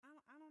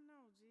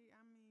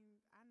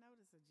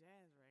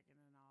jazz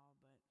record and all,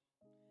 but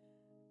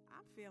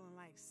I'm feeling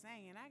like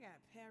singing. I got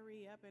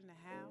Perry up in the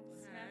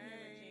house.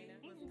 Hey,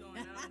 what's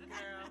going on,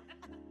 girl?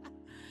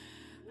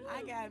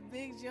 I got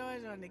Big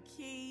George on the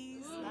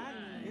keys.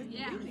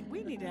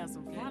 We need to have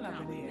some fun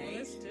up in here.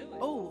 Let's do it.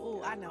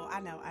 Oh, I know.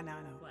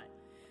 What?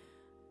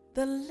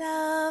 The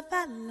love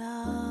I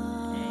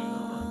lost,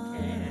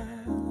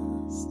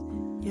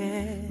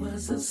 yeah,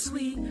 was a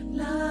sweet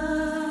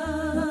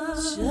love,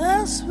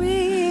 just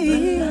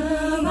sweet.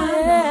 The love I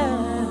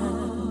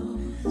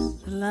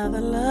lost,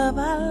 the love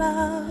I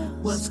lost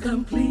was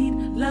complete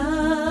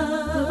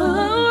love. The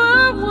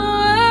love I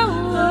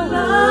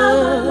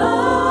lost,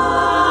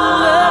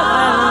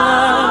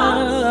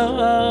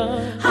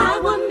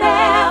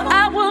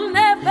 I will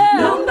never,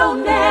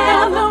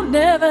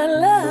 never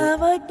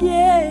love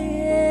again.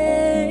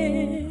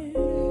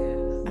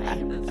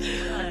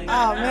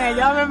 Oh man,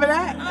 y'all remember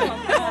that?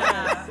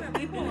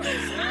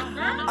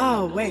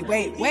 Oh, wait.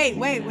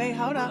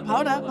 Hold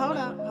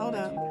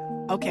up.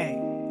 Okay,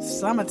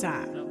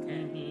 summertime.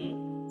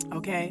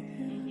 Okay,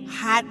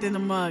 hot than a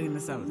mug in the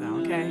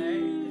summertime.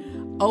 Okay,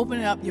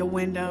 open up your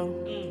window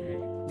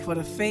for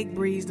the fake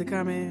breeze to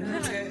come in.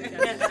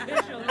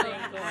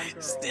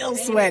 Still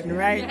sweating,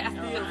 right?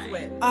 Still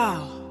sweating.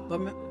 Oh,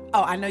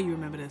 I know you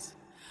remember this.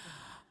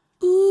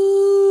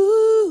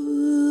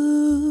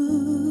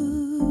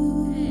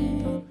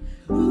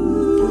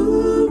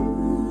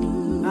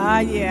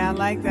 Yeah, I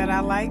like that.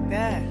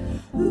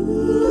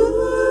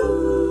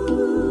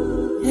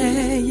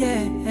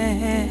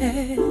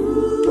 Yeah.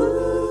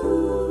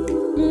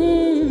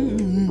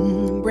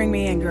 Bring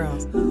me in,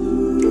 girls.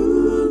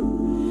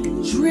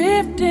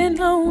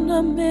 Drifting on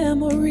a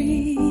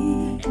memory.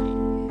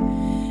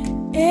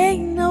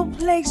 Ain't no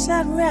place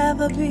I'd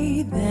rather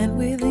be than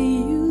with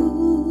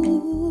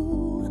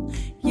you.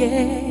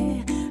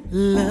 Yeah,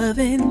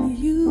 loving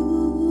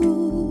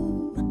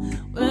you.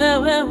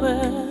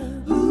 Well.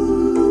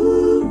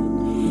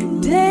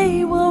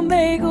 Day will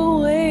make a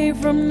way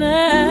from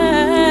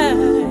night.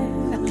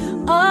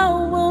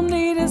 All we'll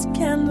need is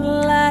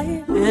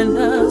candlelight and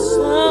a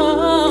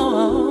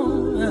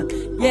song.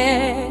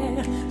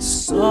 Yeah,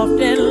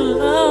 soft and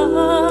low.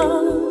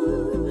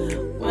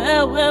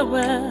 Well.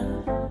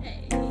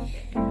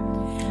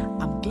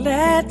 I'm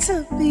glad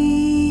to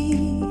be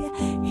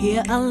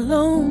here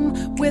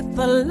alone with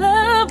a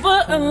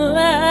lover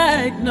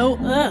unlike no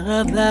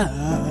other.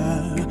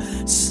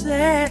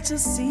 Sad to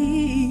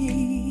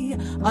see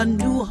a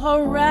new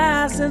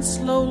horizon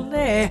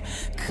slowly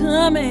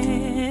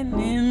coming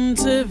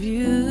into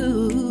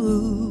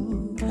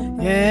view.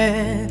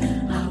 Yeah,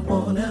 I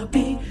wanna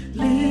be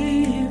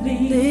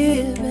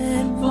living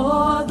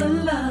for the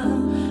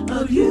love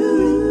of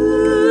you.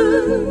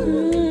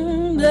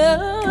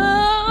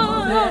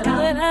 All that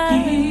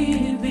I'm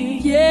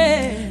giving,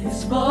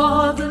 is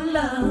for the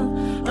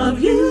love of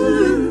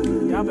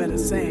you. Y'all better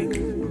sing.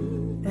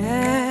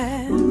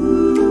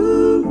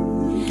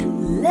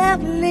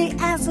 Lovely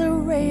as a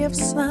ray of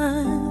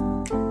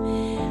sun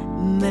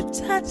that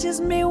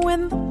touches me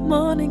when the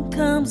morning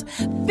comes.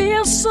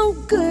 Feels so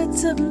good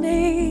to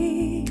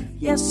me.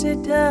 Yes,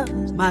 it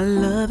does. My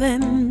love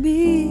and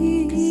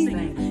me.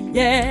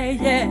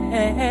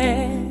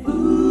 Yeah.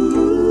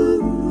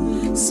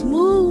 Ooh,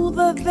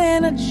 smoother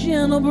than a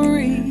gentle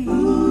breeze.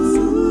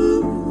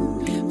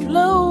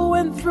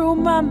 Flowing through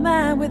my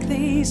mind with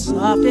ease,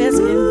 soft as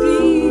can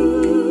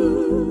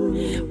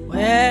be.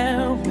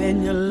 Well,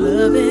 when you're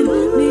loving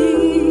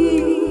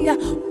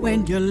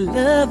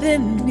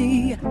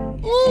me,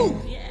 ooh,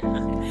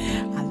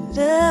 I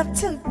love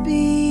to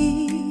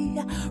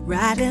be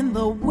riding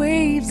the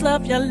waves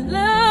of your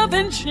love,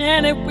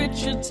 enchanted with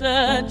your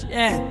touch.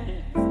 Yeah,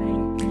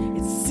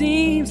 it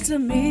seems to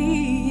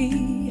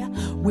me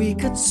we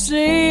could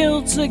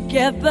sail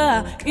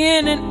together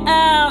in and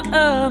out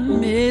of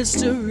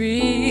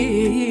mystery.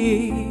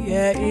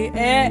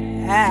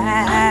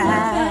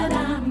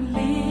 I'm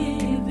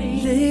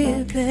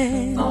living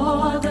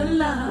for the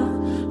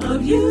love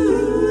of you.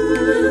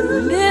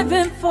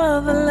 Living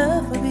for the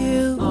love of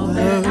you. All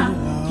that I'm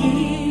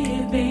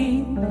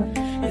giving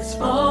is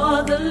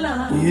for the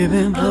love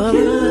Giving for of the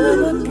you.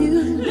 love of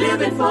you.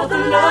 Living for the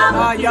love.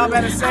 Oh, y'all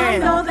better say I it.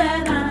 know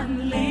that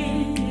I'm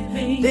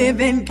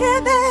living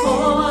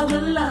for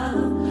the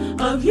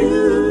love of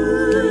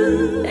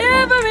you.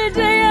 Every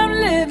day I'm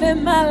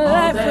living my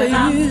life for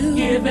you.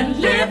 Living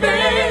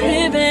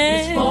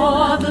is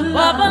for the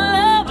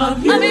love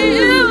of you.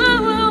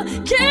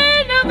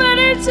 Can't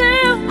nobody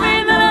tell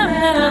me that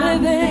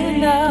I'm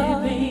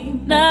not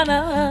living. No.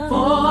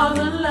 For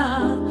the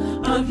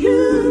love of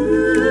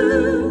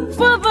you.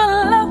 For the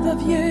love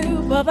of you.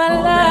 For the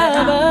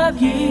love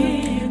of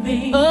you. Is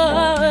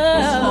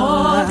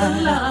for the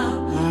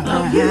love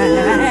of you.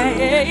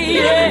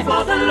 Living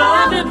for the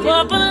love of you.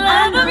 For the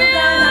love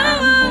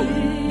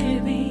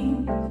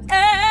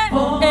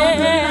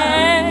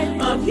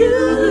of you.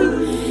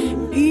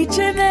 Each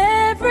and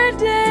every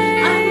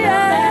day.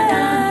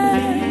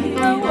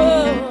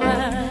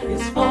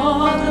 It's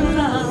for the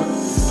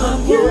love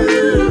of you.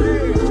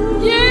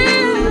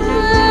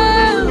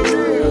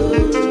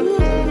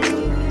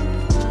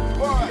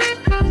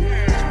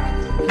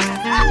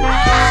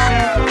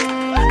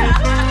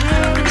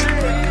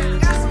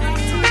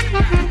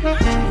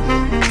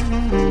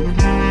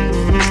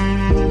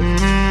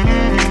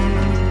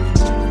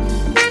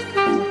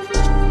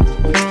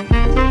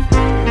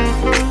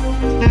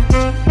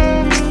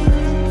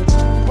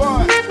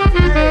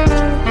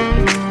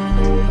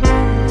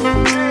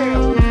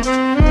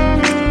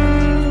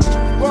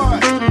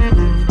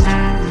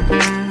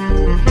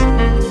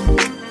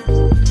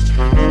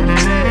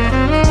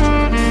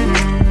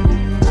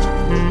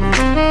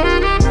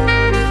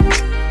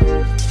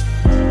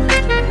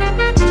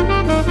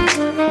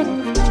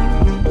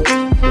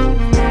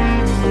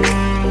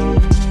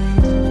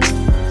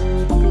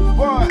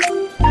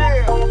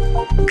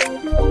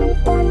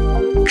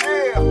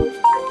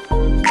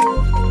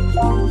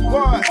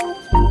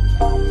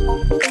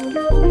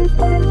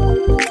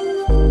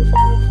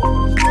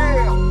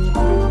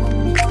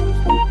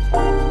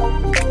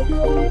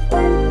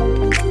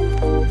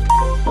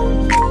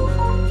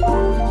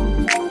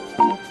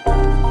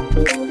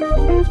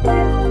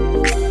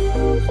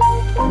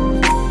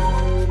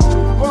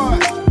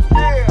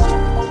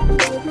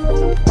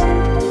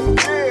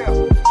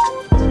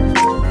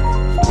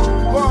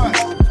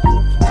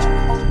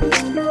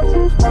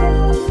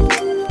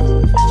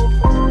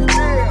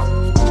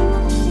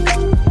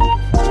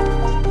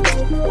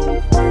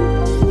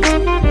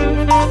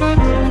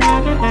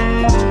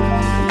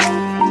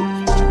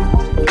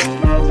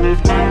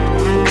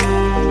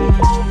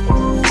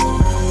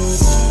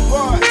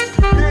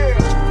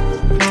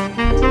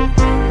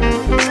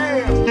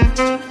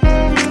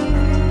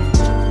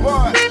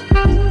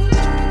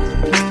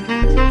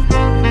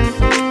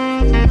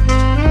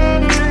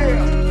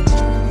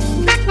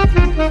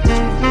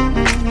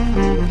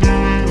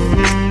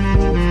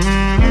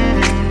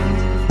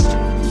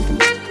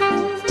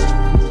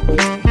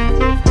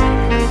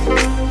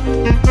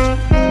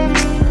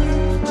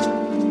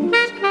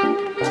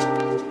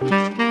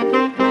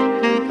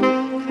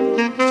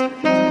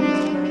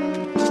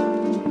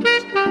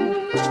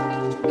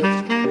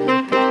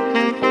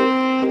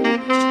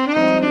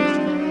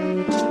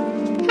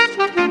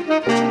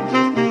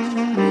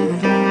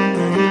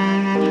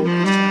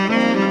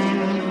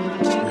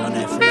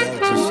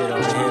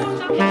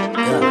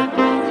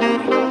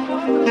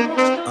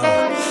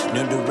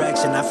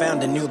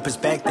 found a new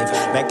perspective.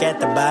 Back at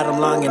the bottom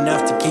long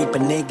enough to keep a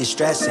nigga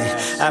stressing.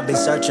 I've been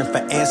searching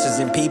for answers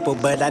in people,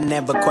 but I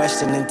never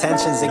question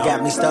intentions. It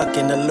got me stuck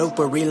in the loop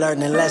of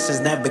relearning lessons.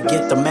 Never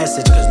get the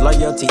message, cause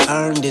loyalty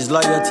earned is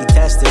loyalty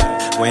tested.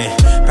 When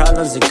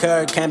problems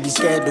occur, can't be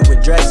scared to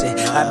address it.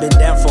 I've been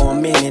down for a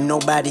minute,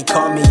 nobody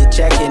called me a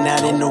check-in.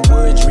 Out in the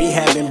woods,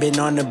 rehabbing, been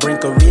on the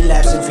brink of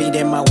relapsing.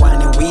 Feeding my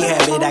wine and we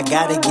have it. I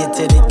gotta get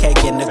to the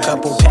cake in a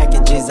couple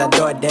packages. I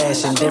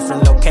DoorDash in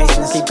different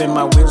locations, keeping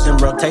my wheels in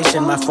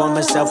rotation. My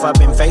former self I've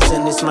been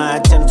facing, it's my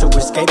attempt to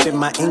escape it.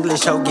 My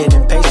English hoe get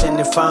impatient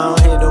if I don't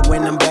hit her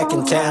when I'm back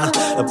in town.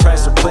 A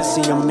press a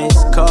pussy, a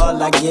missed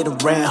call, I get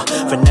around.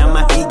 For now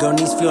my ego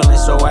needs fueling,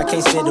 so I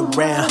can't sit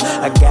around.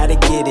 I gotta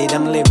get it,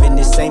 I'm living,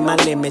 this ain't my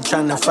limit.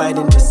 Tryna fight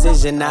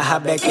indecision, I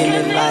hop back in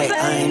the light.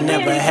 I ain't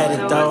never had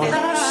it though.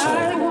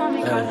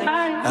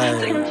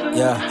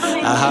 Yeah,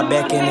 I hop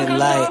back in the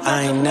light.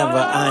 I ain't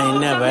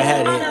never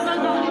had it.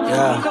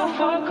 Yeah.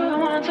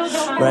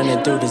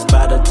 Running through this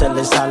bottle till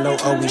it's hollow.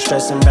 Always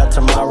stressing about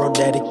tomorrow.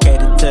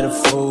 Dedicated to the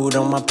food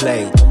on my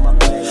plate.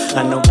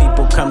 I know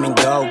people come and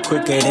go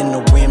quicker than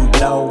the wind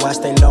blow. I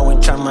stay low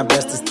and try my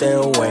best to stay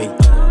awake.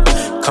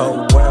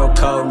 Cold world,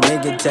 cold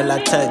nigga till I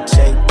touch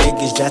 8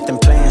 figures. Drafting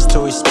plans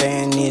to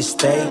expand the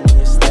estate.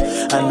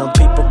 I know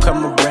people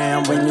come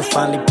around when you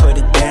finally put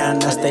it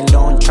down. I stay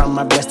low and try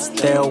my best to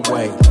stay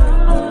awake.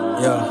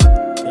 Yeah,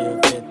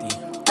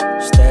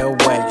 stay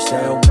awake,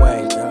 stay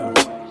awake. Yeah.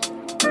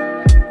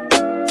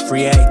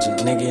 Free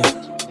agent, nigga.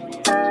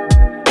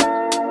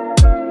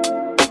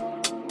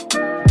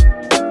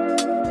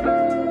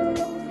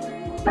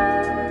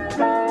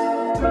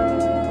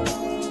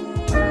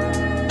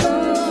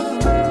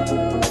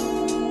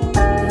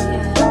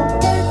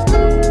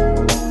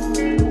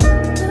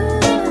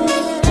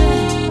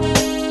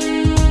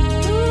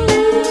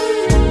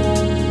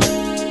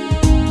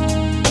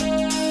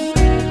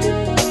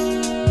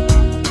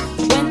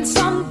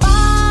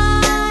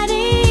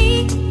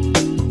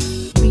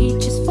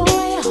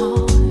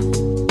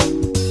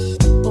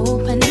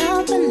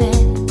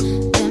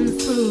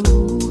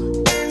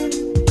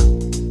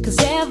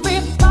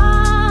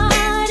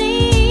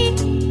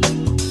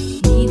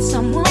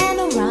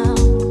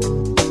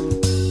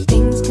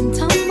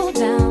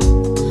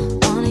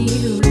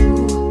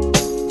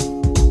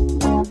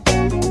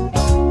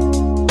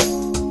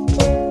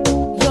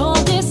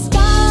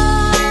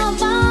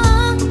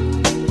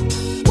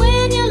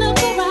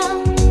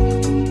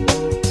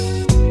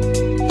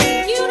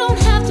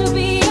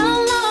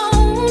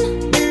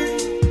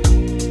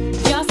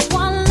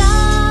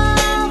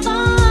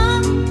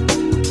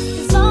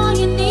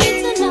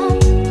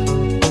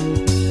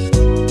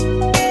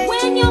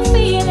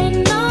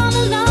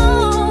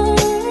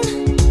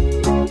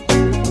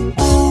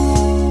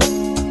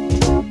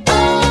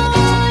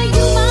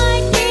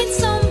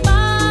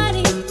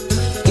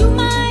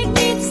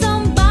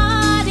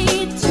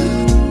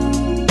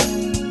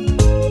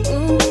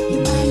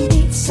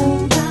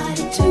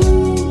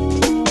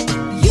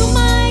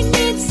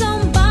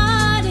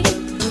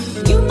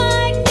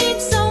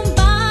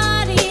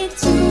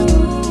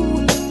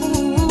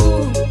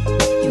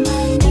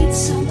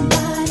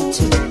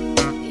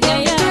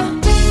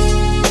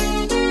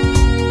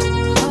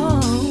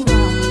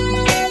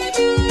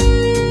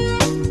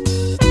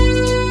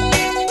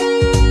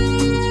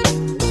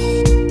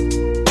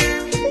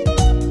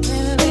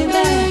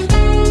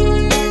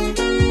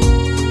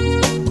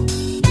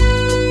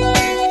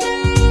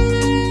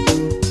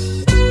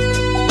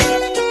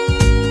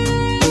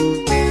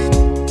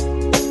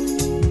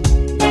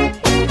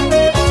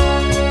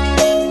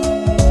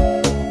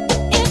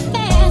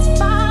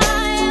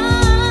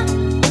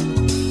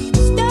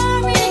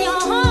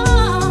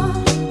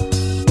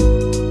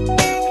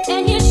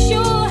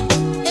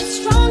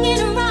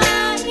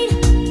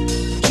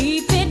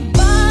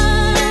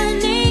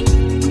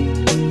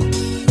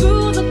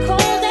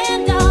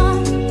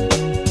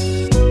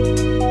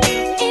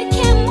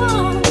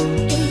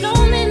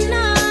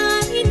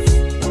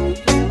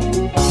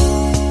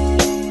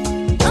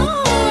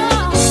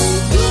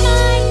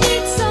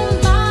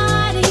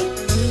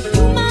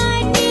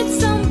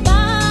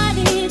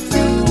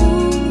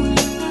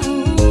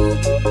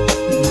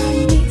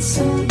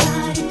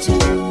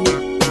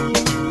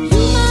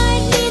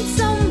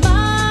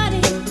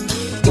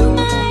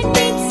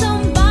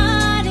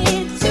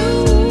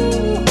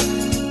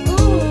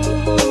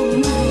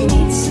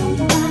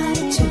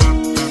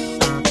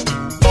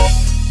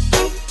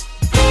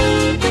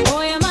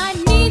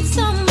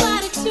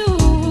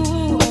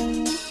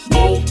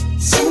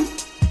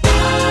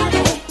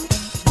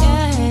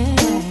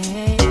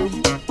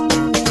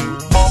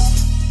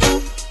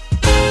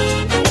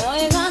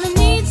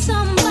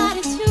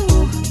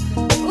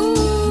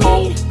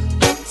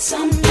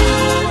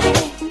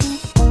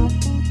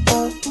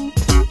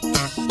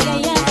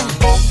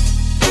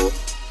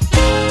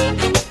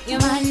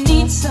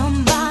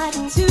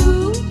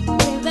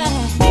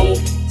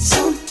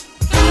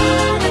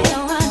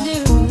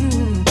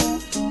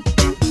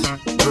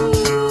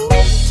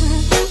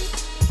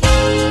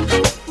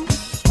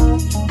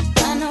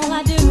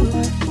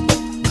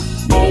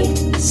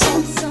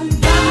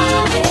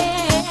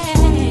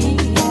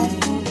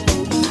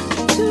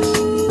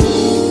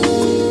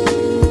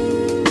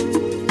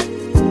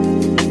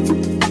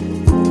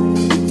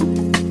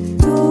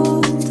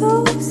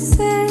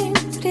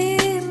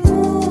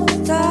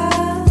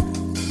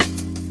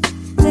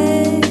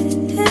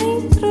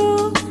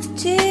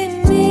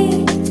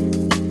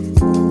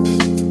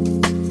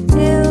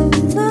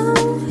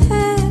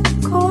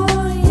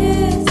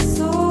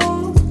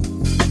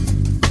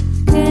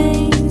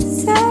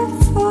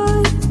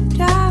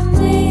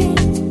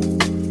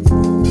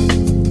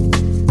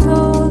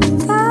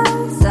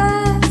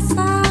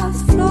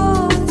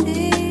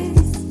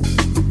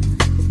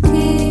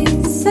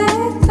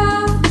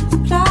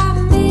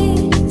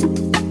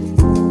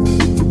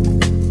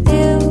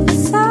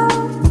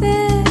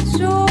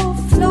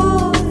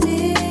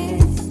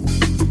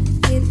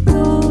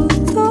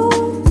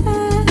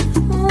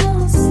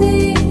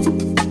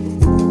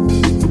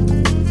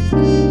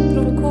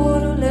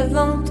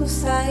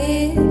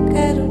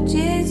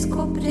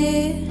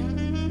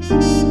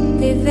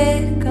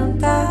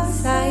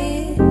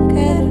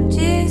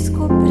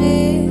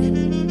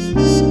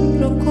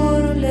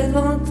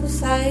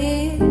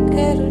 sair,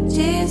 quero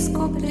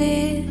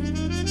descobrir.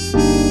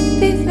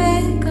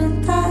 Viver,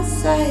 cantar,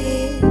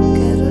 sair,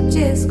 quero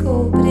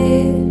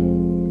descobrir.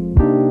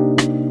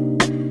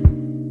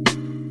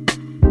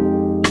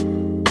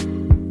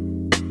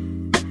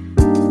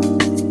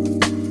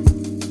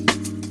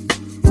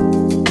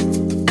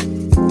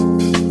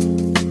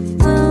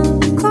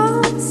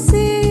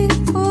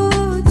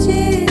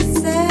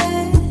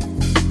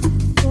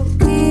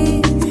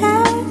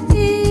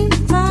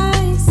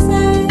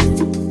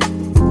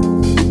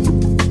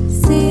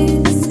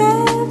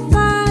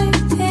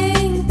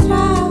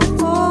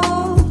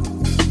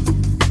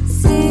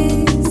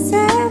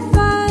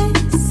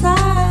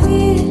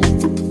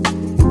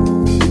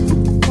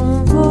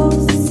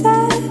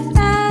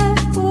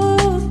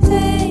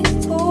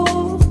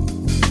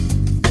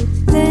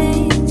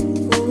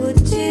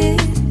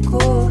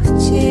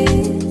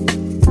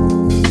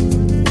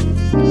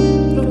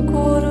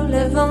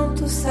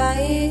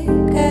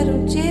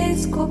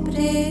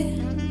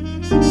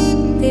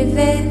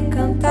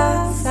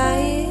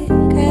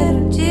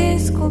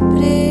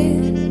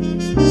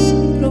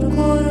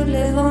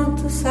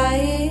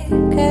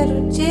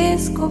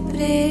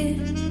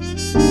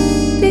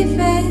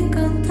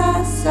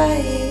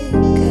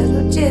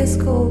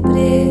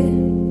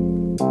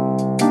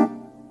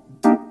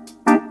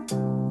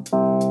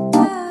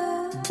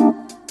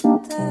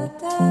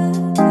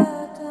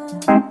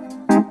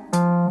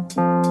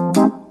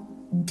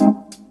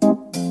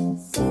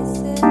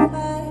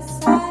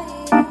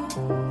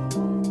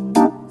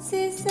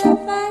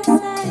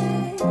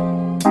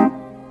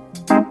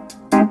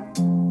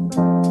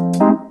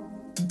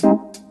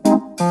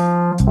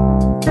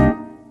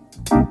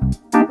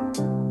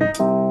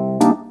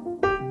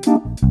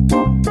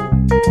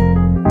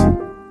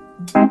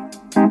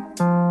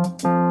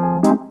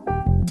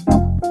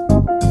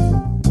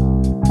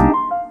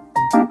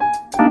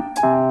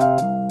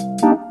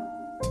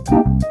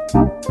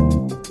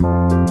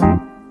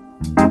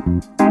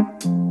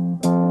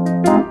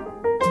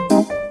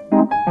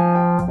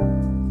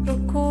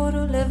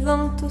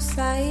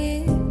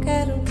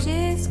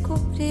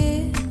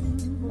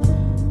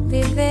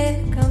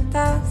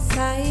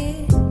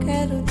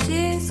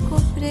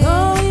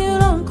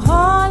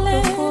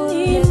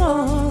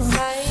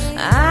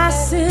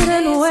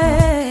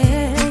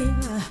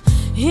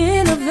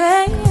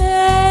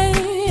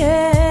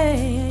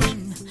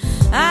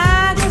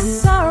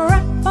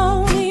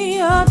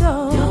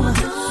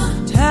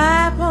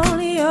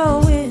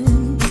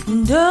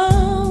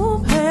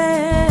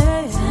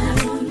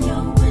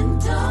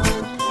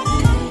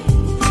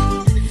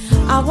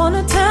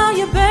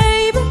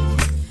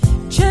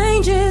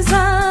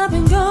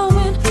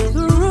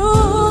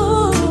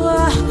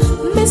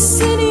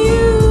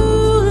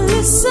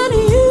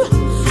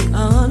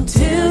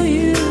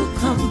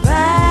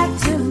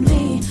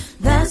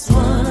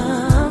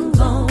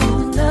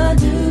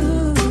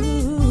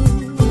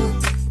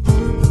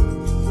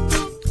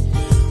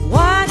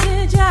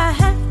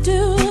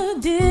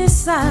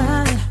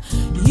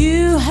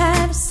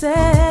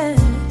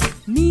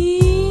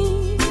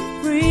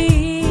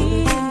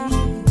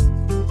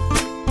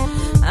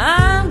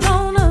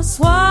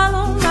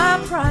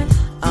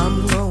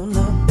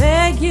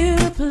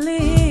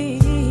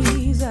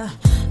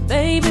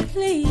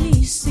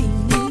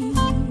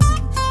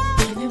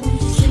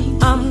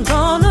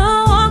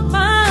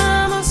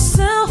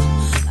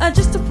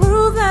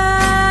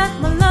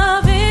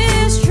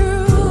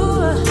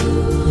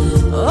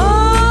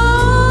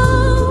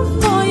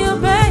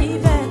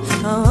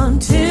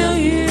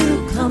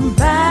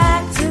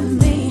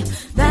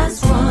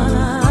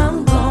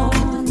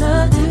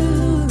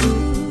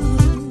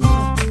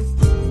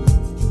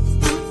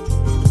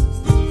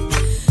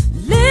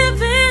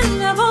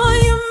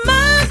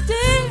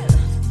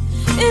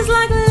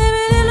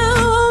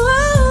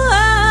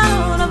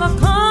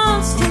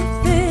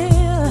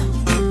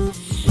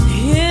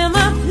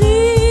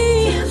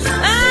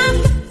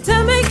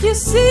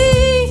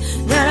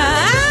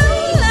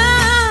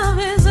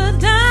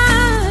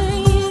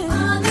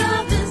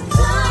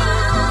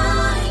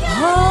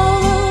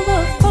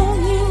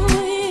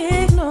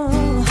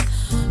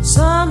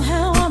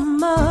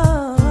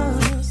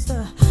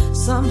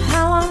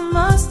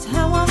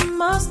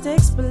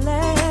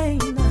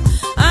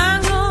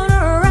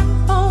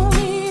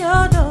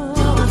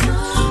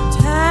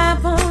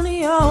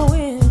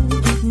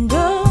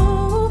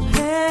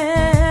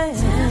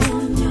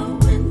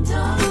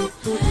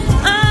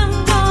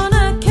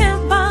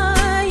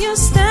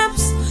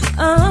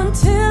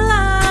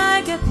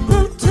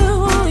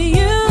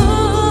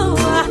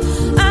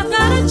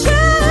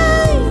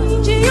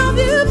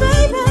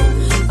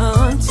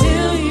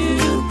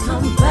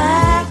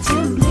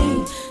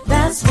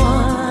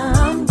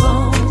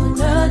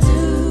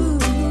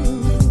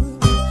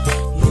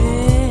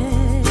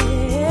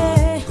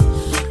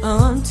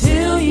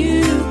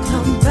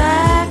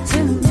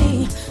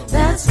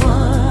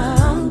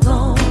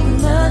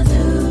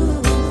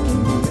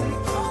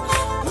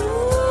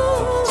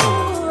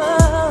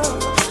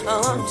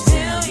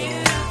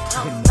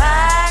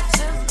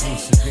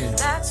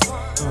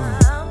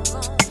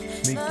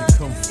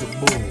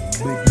 comfortable.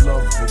 Big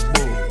love for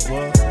both.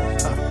 What?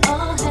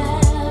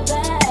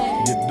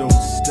 You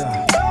don't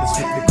stop. That's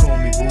what they call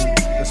me, boo.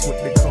 That's what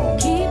they call me.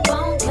 Keep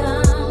on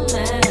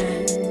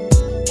coming.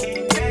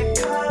 Keep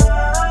it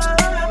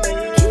coming.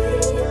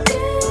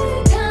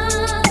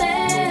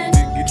 No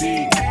diggity.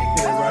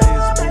 Here I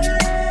is, boo.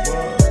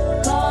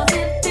 What? 'Cause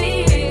it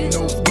feels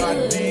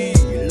Nobody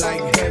good.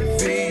 like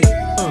heavy.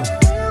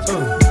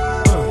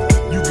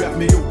 You got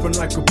me open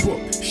like a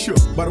book.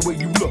 Shook by the way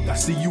you look. I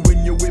see you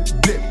in your whip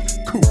dip.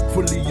 Cool,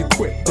 fully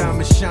equipped.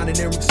 Diamonds shining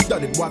and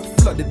studded. Watch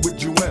flooded with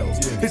jewels.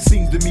 It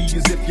seems to me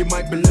as if you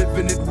might be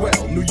living it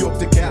well. New York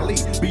to Cali.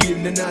 Be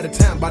in and out of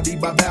town by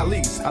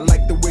valleys. I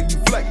like the way you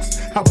flex.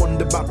 I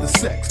wonder about the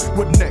sex.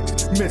 What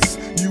next? Miss,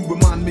 you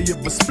remind me of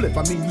a spliff.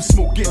 I mean, you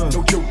smoking,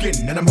 no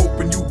joking. And I'm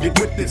hoping you get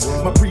with this.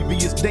 My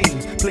previous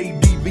dames played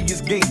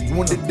devious games.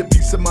 Wanted the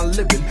piece of my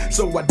living,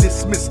 so I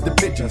dismissed the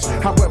pigeons.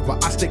 However,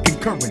 I stay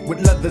concurrent with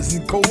leathers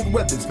and cold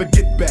weathers.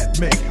 Forget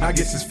Batman, I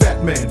guess it's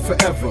Fat Man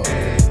forever.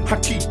 I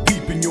keep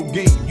peeping your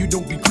game, you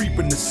don't be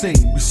creeping the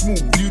same. We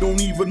smooth, you don't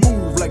even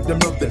move like them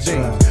other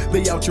dames.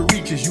 They out your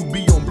reaches, you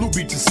be on Blue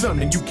Beach's sun,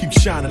 and you keep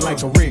shining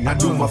like a ring. I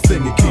do my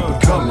thing and keep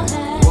it coming.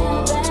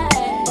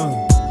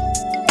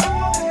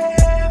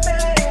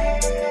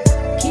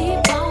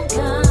 Keep on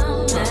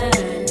coming.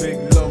 Big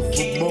love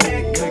for more,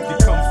 make you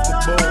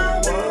comfortable.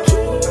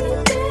 Keep it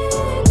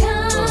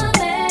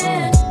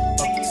coming.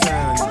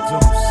 Uptown, you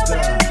don't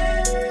stop.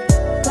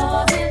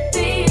 'Cause it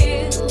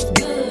feels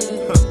good.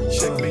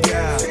 Check me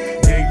out,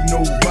 ain't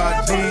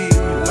nobody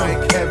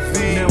like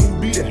heavy. Now who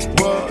be that?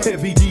 What?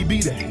 Heavy D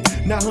be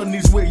that. Now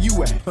honey's where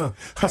you at?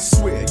 I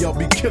swear y'all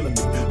be killing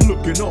me.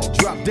 Looking all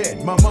drop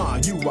dead. Mama,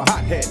 you a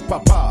hothead.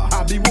 Papa,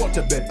 I be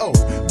waterbed. Oh,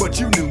 but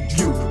you knew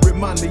you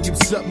remind me of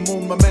something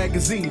on my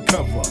magazine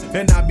cover.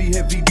 And I be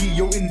heavy D,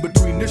 yo, in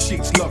between the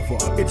sheets lover.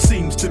 It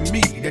seems to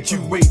me that you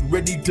ain't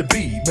ready to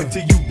be. But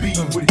till you be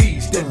with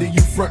he, steady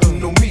you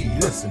frontin' on me.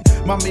 Listen,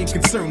 my main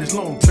concern is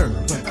long term.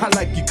 I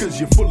like you cause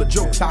you're full of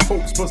jokes, high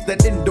hopes, plus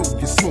that endo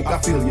you smoke. I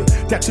feel you.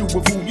 Tattoo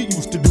of who you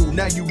used to do,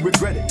 now you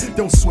regret it.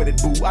 Don't sweat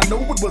it, boo. I know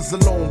it was a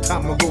long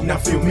time ago, now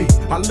feel me.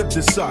 I live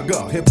this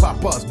saga,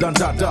 hip-hop us, dun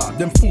da da.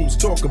 Them fools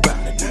talk about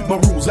it. My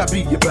rules, I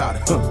be about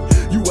it.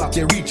 You out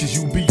there reaches,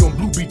 you be on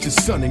Blue Beach's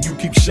sun, and you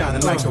keep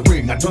shining like a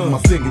ring. I do my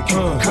thing and keep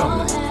it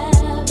coming.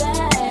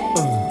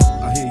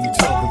 I hear you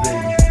talking,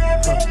 baby.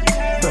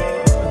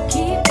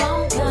 Keep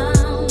on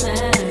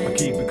coming. I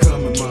keep it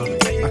coming, mommy.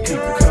 I keep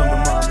it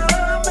coming, mommy.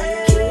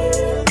 Keep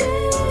it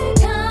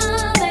coming.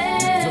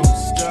 Don't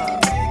stop.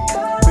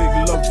 Big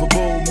love for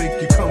bowl, make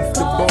you 'Cause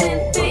comfortable. it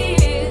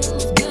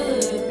feels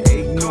good.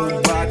 Ain't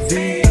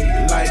nobody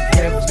like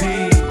heavy.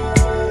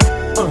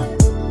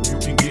 You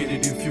can get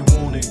it if you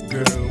want it,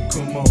 girl.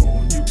 Come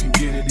on, you can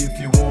get it if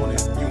you want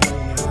it. You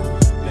want it.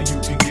 Now you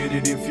can get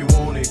it if you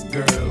want it,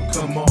 girl.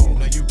 Come on,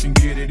 now you can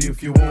get it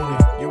if you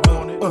want it. You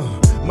want it.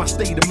 My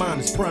state of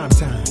mind is prime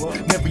time.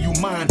 Never you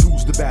mind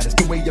who's the baddest.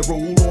 The way I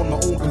roll on my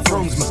own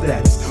confirms my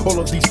status. All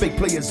of these fake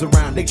players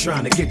around, they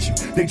trying to get you.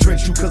 They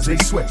drench you cause they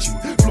sweat you.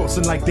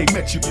 Flossing like they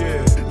met you.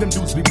 Yeah, them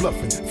dudes be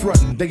bluffing,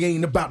 frontin'. They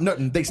ain't about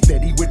nothing. They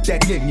steady with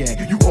that yin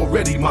yang. You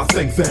already my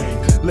thing.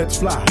 Let's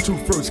fly to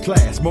first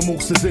class.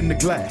 Mimosas in the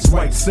glass.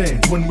 White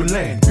sands when we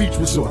land. Beach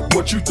resort.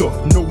 What you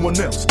thought? No one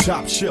else.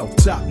 Top shelf,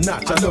 top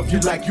notch. I love you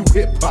like you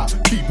hip hop.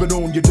 Keep it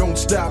on, you don't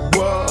stop.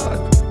 What?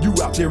 You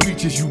out there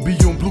reaches, you be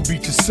on Blue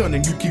Beach's sun,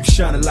 and you keep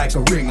shining like a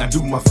ring. I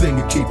do my thing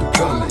and keep it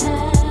coming.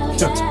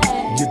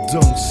 You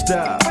don't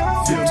stop.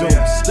 You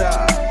don't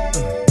stop.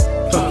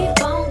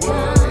 Keep on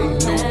coming.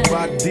 Ain't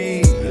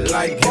nobody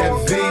like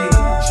heavy.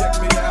 Check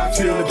me out,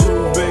 feel the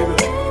groove, baby.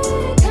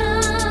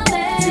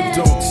 You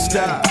don't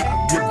stop.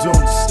 You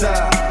don't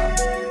stop.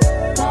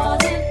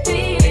 'Cause it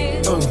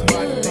feels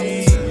good.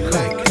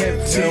 Like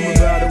heavy. Tell me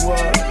about it,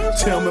 what?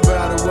 Tell me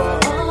about it, what?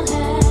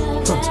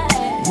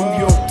 New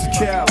York to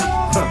Cali.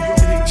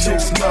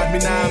 Chicks love me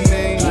now,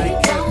 man.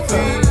 Like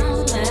heavy.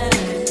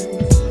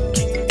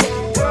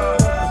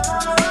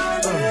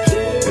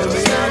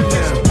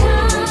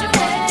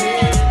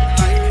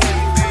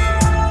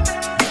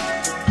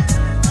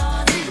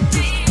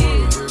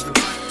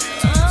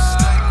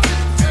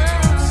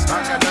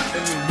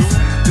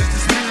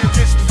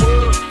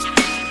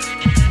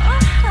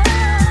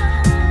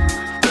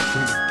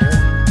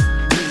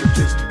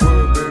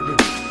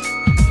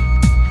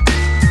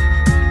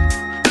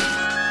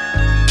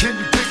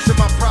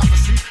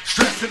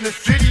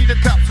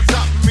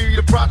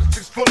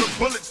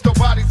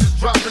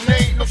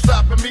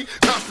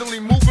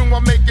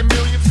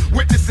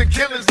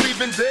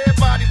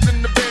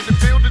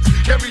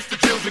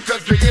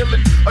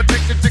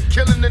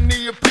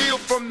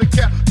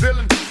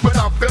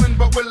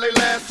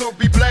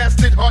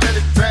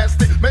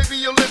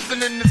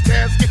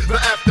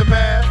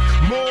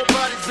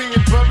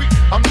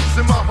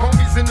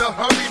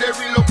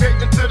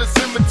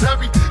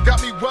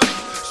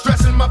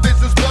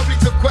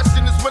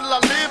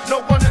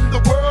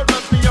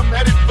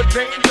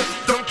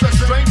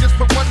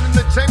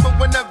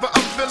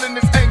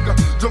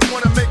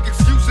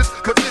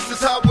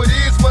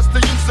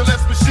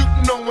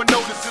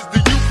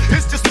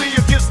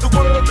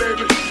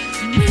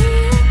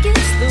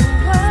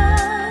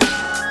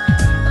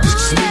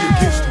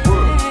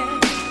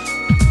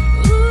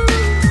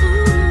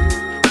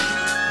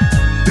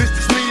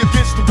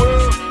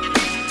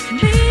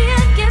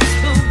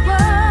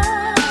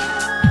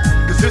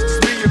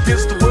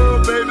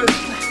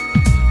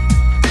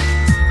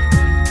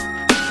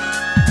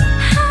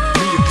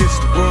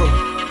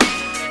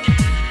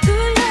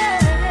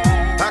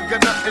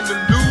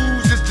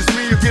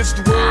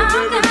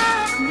 baby.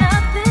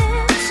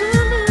 Nothing to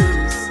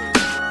lose.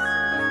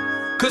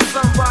 Could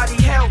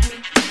somebody help me?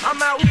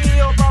 I'm out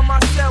here all by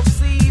myself.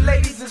 See,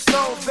 ladies and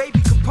stones, baby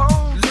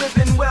Capone,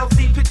 living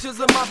wealthy. Pictures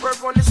of my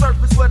birth on the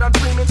surface, what I'm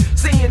dreaming.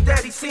 Seeing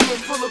daddy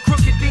seeming full of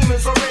crooked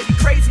demons, already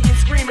crazy and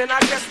screaming. I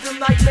guess them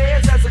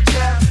nightmares as a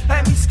child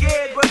had me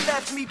scared, but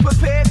left me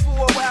prepared for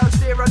a while. Is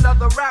there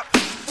another route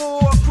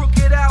for a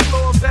crooked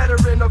outlaw, a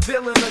veteran, a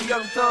villain, a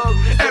young thug?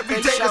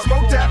 Every day there's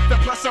more death,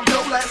 and plus I'm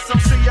no less. Some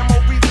CMO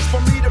reasons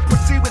for me to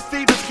proceed with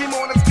thieves. Scheme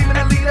on and scheming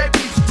and lead their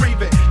beats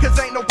breathing. Cause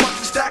ain't no punch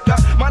to stack up.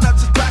 My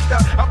nuts is backed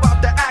up. I'm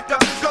about to act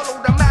up. Go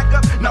load the Mac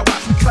up. Now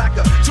watch me clack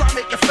up. Try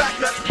make it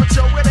fact up. But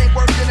yo, it ain't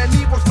working and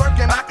he was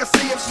lurking. I can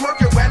see him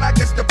smirking when I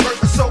get the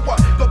burger. So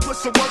what? Go put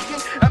some work in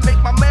and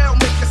make my mail,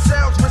 make the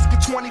sales. Risking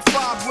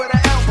 25 with an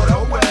L, but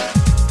oh well.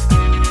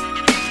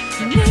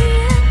 Me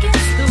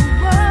against the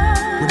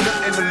world. With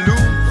nothing to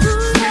lose,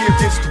 it's me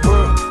against the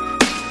world.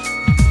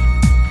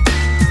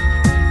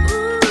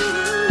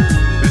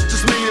 It's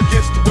just me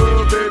against the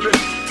world, baby.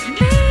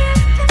 Me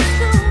against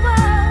the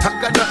world. I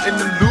got nothing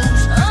to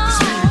lose, it's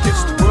me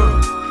against the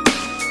world.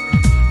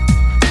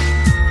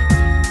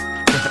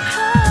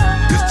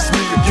 It's just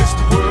me against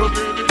the world,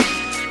 baby.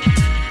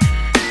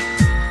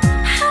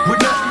 With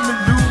nothing to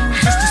lose,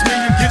 it's just me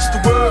against the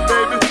world,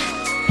 baby.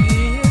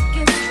 Me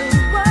against the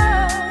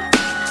world.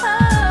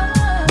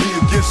 Me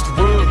against the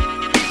world.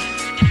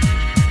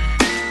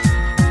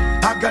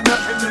 I got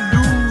nothing to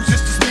lose,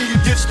 it's just me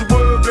against the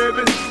world,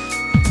 baby.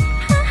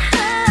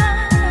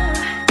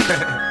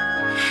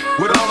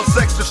 With all this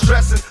extra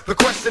stressing, the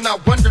question I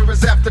wonder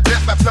is after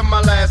death, after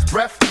my last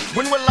breath,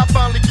 when will I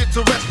finally get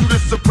to rest through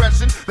this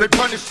suppression? They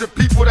punish the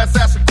people that's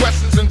asking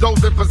questions and those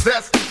that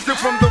possess. Still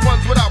from the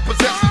ones without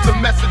possessions, the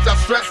message I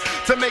stress.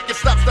 To make it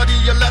stop, study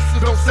your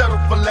lessons, don't settle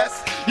for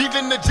less.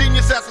 Even the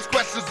genius asks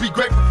questions, be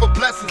grateful for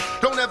blessings.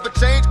 Don't ever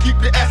change, keep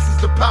your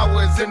essence. The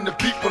power is in the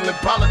people and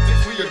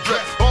politics we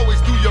address. Always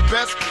do your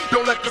best,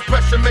 don't let the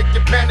pressure make you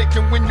panic.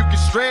 And when you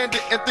get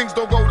stranded and things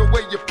don't go the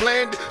way you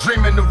planned it,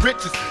 dreaming of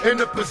riches, in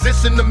a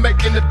position of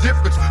making a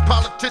difference.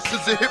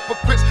 Politicians and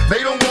hypocrites, they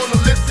don't wanna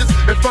listen.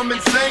 If I'm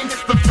insane,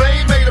 the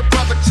fame made a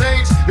proper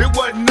change. It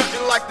wasn't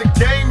nothing like the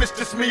game, it's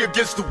just me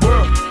against the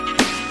world.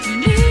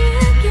 Me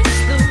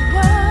against the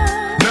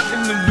world.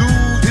 Nothing to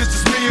lose, it's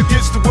just me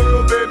against the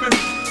world, baby.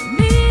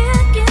 Me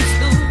against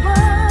the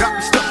world. Got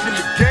me stuck in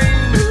the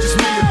game, it's just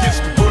me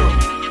against the world.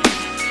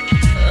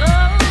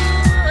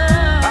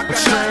 I got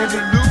nothing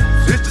to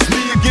lose, it's just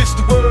me against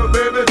the world,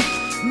 baby.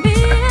 Me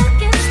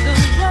against the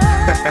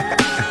world.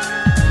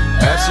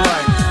 That's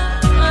right.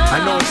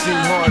 I know it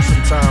seems hard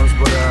sometimes,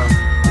 but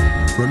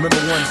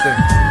remember one thing.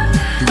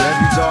 Through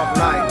every dark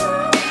night,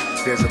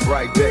 there's a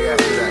bright day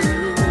after that.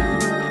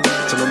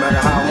 So no matter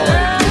how hard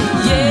it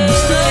gets,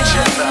 stick your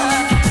chest out.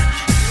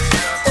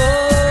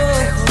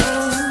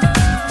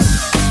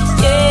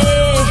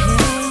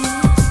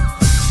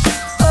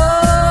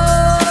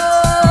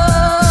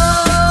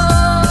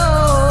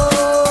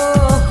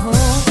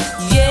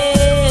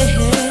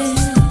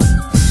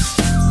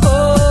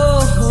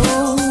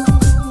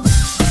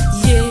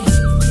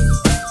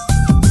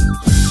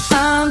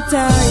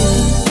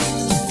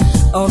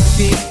 Of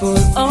people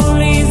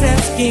always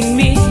asking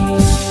me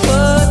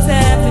what's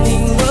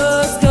happening,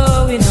 what's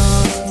going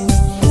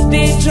on.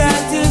 They try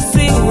to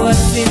see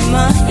what's in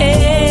my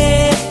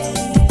head.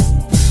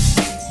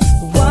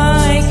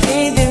 Why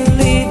can't they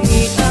leave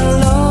me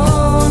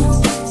alone?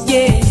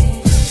 Yeah.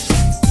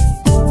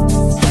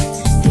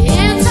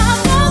 It's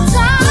about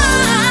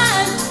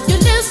time you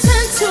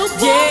listen to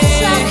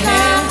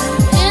Shaka.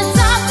 It's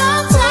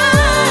about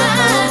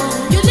time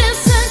you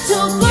listen to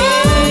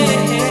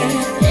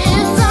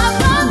It's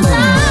about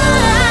time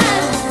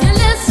you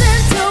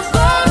listen to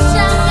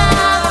Shaka.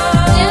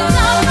 It's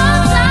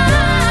about time you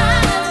listen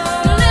to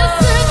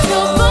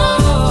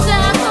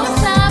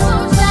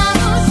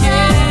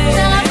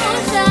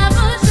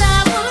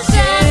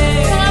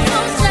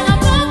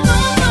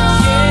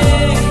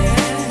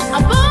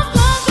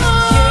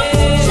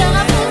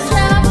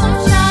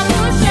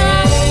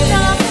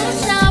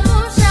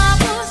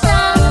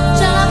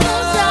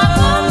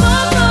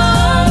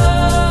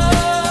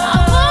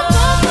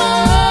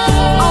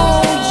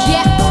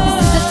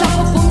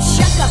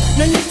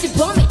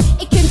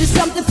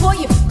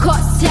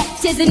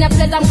in a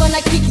place I'm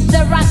gonna kick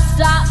the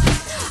rasta.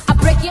 I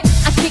break it,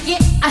 I kick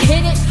it, I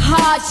hit it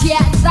hard, yeah.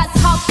 That's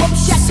how Boom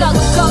Shaka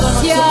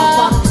goes,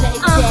 yeah.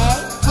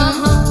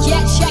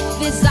 Yeah, check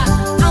this out.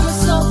 I'm a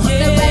soul,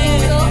 the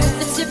radical,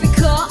 the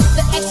typical,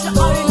 the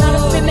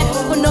extraordinary,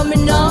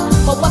 phenomenal.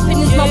 My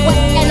weapon is my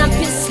weapon, and I'm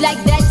pissed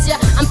like that,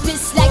 yeah. I'm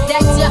pissed like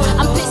that, yeah.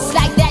 I'm pissed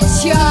like that,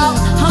 yeah.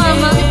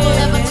 People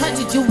never told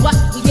you do what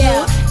we do.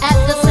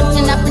 After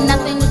something up and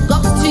nothing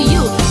goes to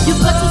you. You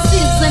got to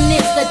season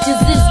it, the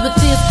disease with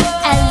this.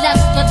 And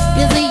let's get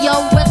busy, yo,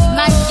 with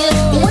my gift.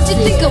 What you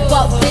think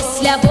about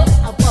this level?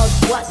 About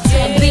what?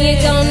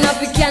 Being down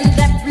up again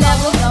that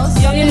level.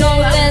 You know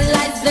that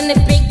lies in the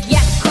big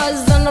yak.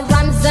 Cause on the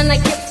rhymes and I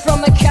get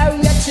from a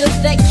carrier to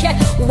the cat.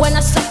 When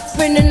I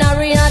suffer in an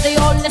arena, they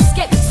all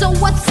escape. So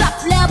what's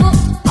up, level?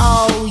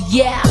 Oh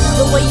yeah.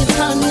 way you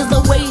turn is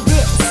the way it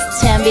is.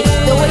 Tammy,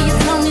 the way you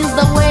turn is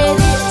the way it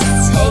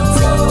is. Take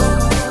it.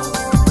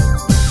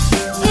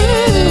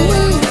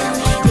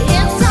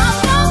 It's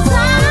about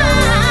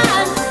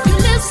time you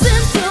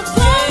listen to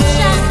Boom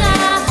Shaka.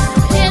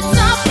 It's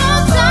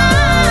about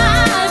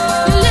time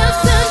you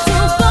listen to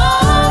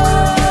Boom.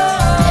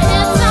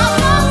 It's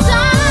about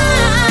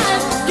time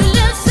you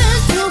listen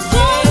to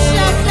Boom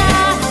Shaka.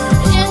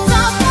 It's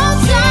about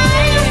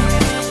time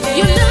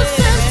you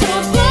listen to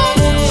Boom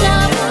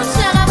Shaka. Boom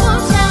Shaka, Boom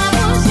Shaka,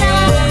 Boom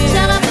Shaka,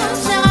 Shaka, Boom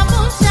Shaka,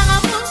 Boom Shaka,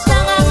 Boom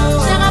Shaka,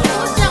 Shaka,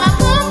 Boom Shaka,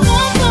 Boom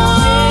Boom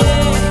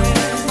Boom.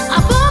 A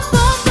boom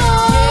boom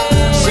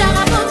boom.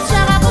 Shaka boom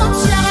shaka boom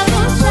shaka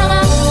boom shaka.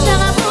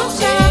 Shaka boom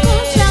shaka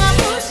boom shaka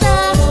boom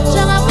shaka.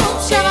 Shaka boom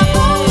shaka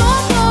boom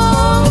boom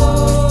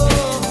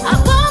boom. A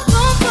boom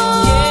boom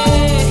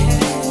boom.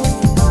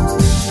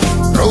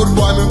 Road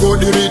boy, me go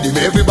the rhythm,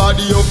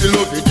 everybody up the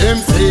love it. Them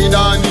say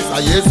that this a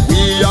yes, we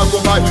are go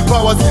by.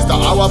 Our sister,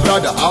 our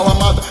brother, our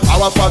mother,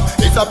 our father.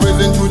 It's a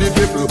present to the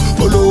people,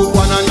 who love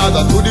one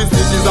another, to the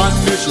cities and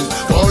nations,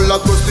 all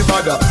across the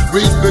border.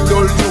 Respect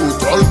all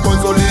youth, all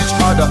console each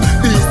other.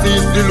 This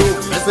is the love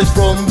message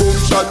from Boom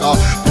Shaka.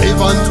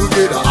 Live on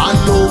together and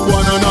love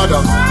one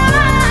another.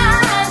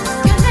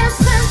 You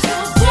listen to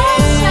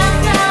Boom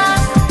Shaka.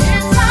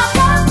 It's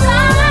about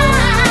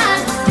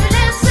time you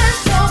listen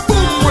to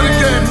Boom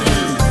again.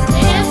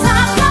 It's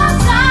about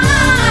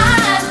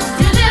time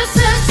you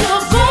listen to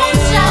Boom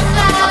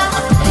Shaka.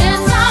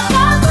 It's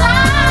about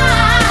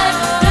time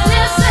you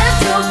listen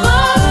to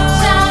Boom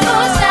Shaka.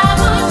 Boom Shaka,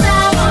 Boom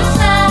Shaka, Boom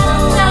Shaka,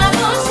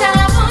 Boom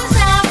Shaka, Boom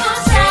Shaka, Boom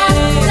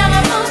Shaka,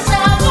 Boom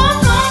Shaka, Boom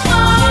Boom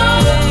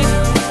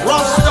Boom.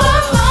 Rasta,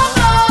 Boom boom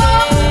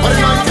boom. what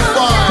a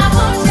 95.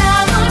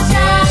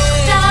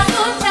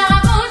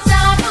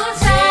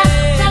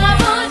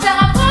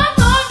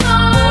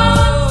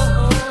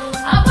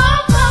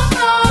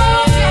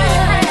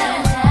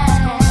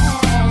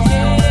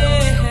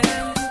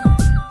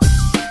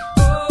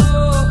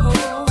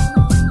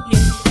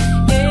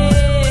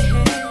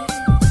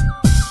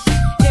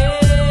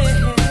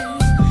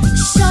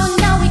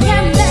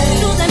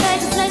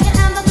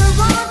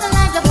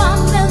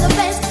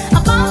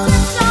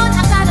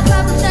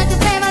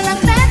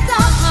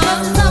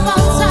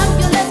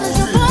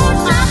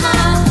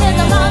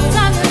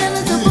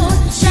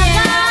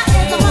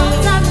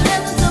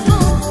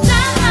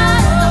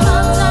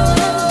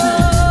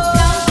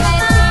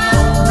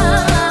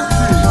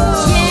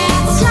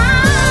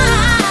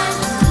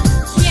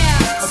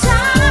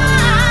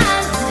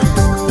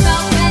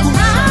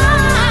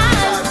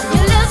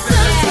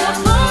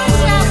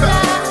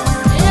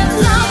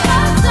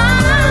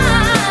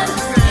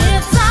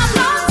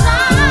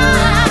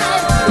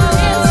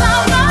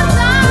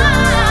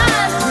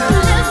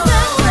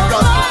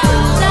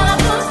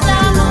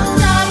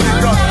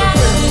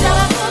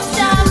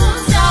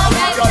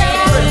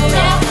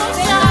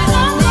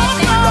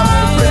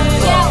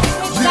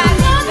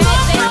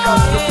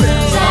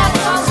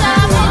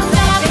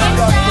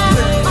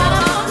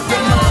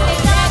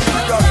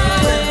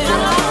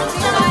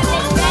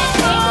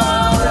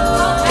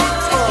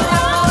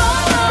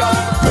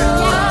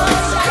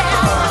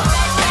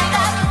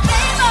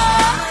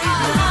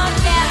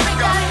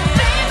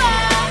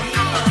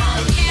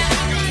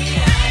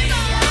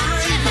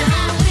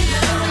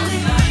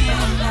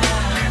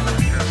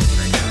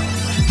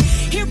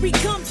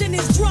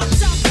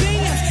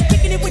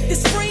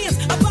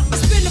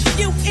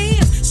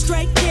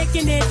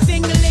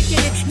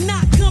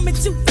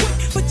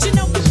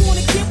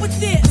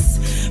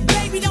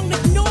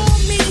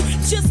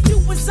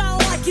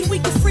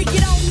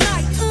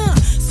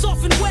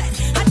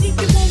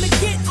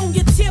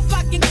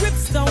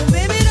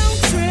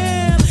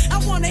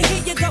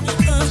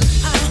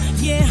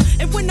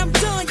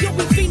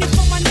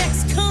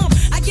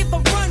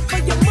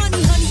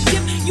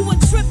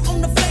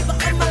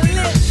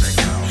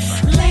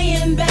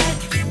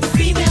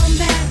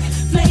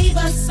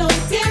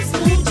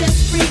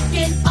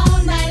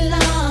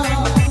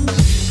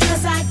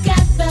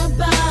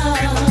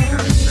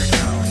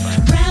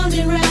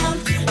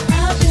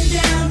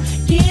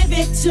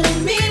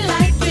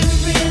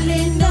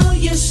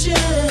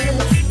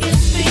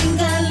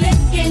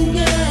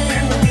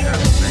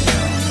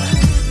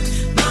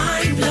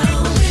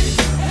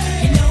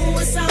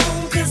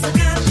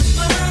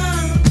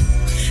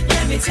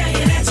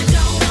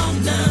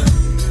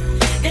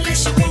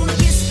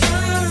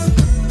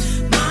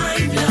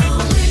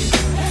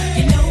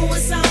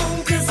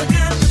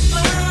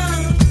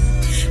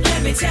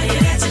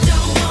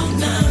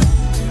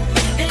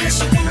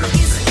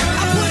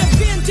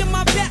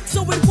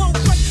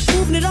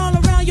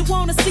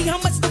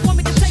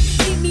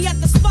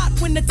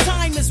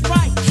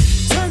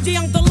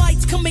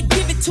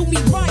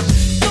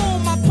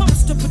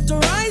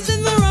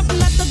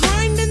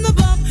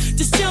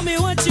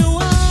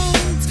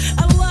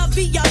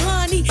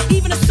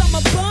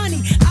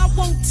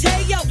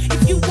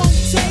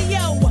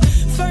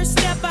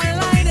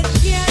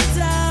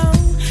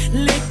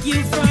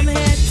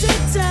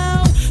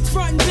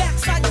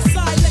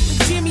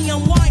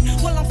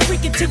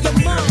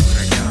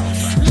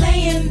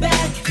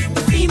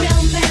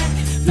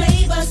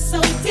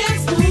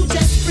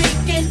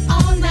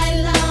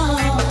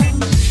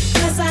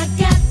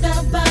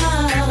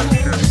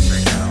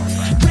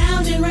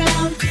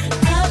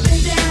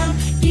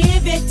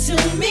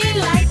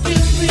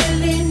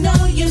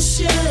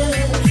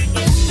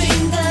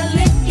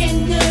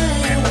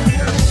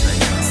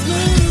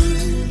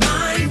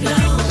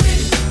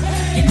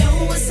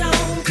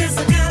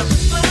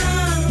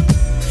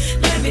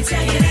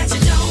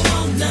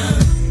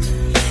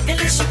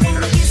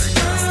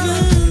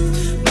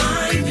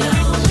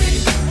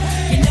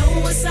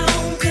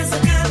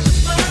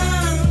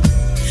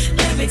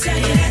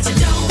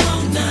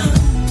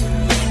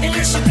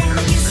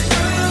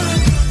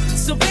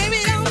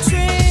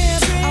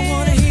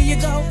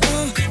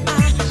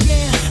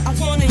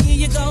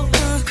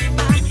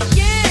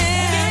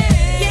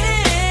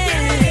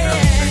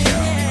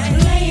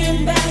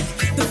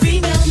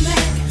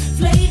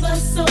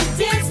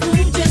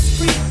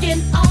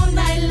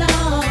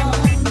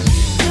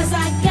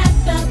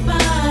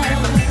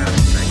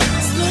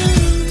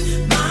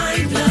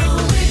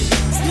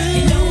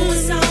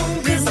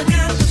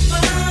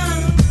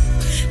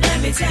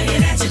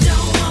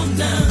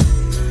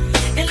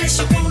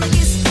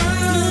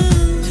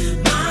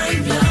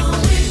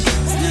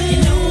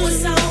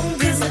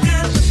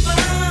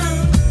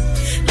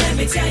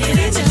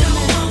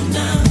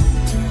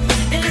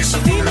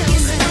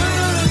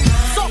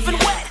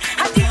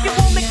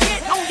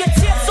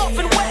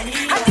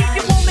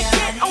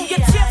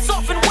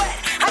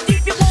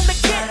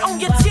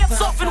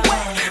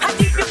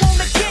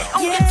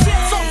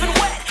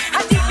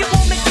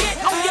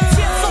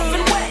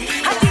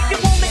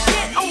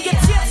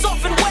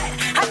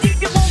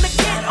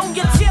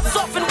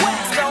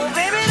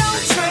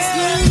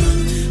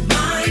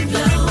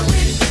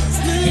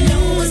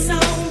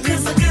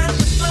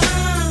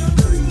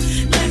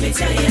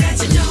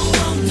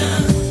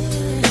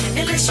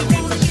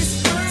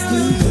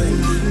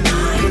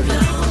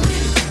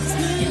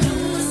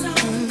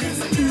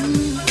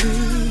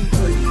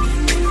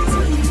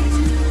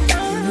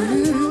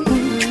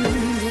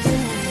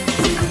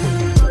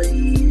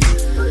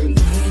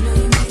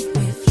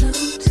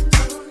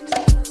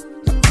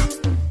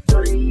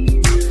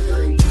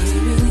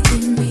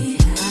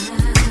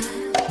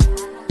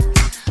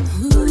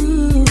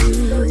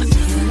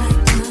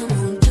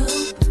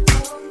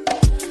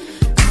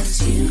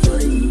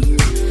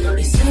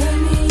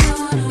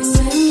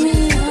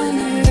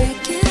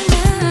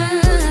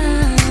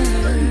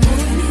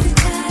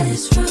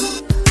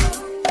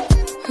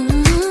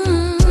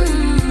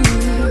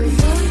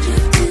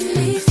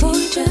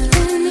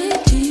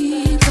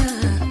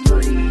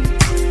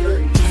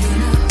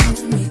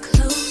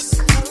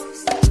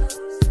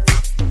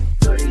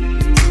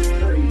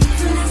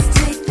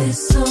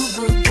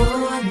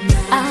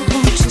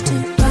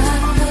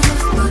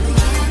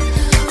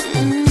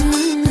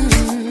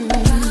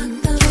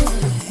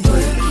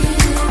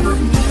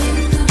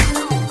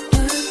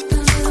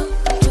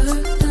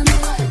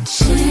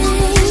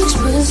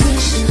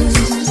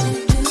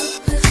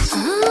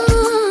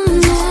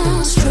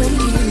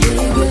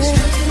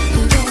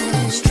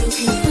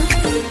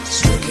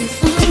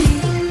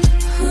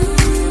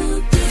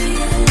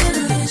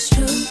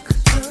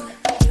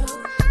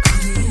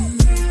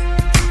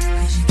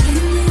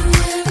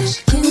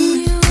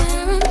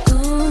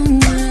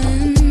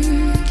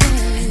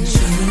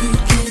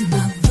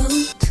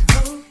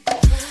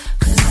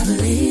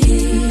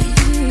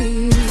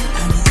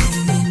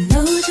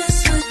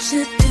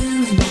 you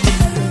doing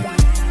now?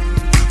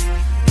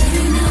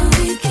 Baby, now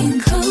we can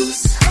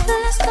close.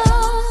 Let's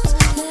close,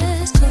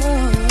 let's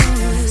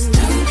close.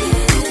 Don't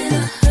get in a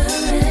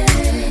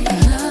hurry.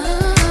 No,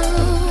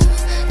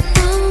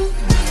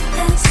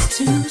 that's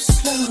too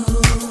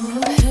slow.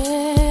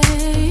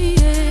 Hey,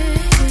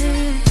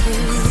 go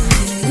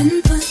ahead and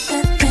put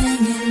that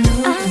thing in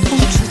order. I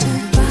want you to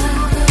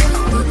ride.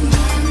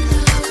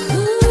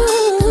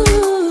 Ooh,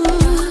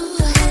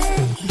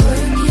 hey,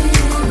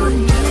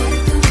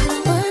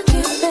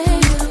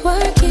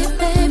 work it,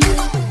 baby.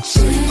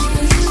 Change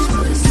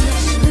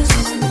positions.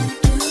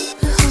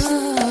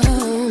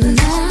 Oh,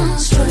 now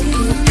stroke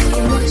it,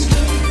 baby.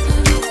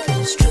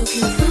 Stroke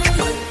it for me.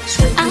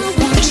 I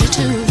want you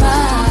to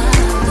ride.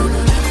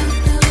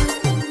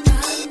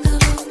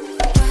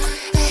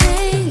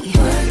 Hey,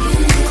 work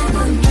it,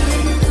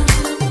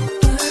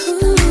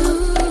 ooh,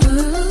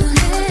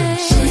 hey.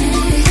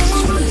 Change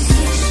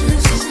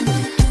positions.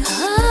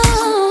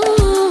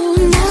 Oh,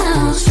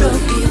 now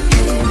stroke it,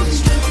 baby.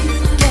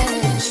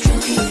 Yeah,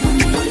 stroke it for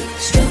me.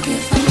 Stroke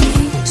it for me.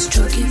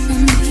 Stroke it for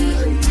me.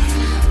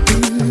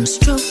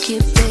 Stroke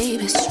it,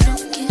 baby.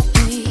 Stroke it,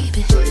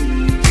 baby.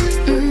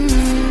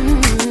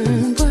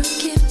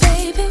 Work it,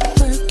 baby.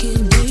 Work it,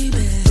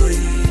 baby.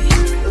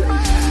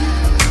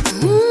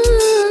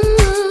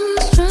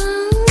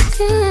 Stroke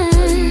it.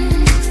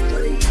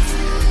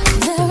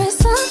 There is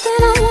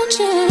something I want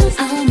you.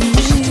 I need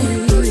you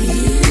to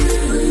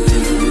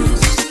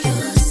use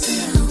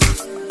yourself.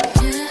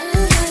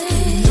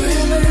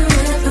 Never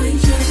ever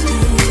used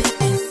it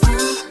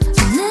before.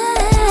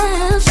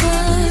 Never.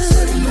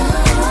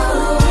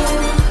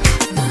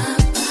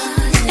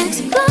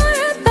 Explore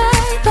it,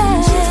 baby.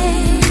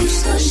 Change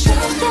the show.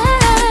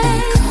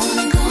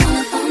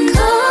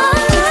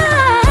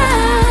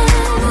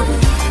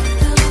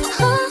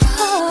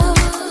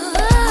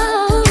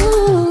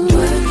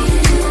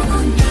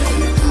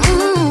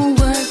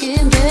 Work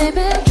it,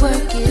 baby.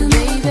 Work it,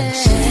 baby.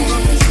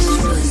 Change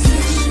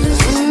positions.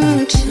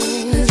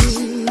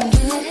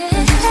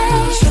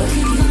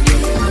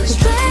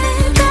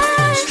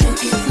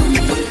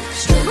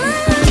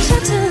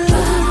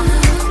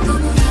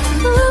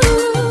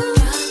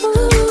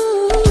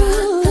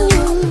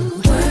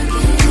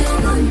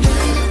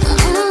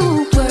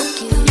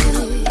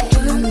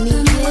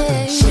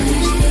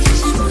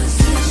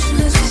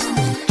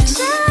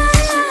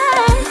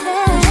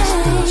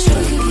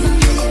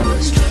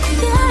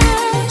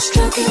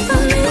 Stroke it for me. Stroke it for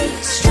me.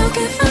 Stroke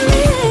it for me.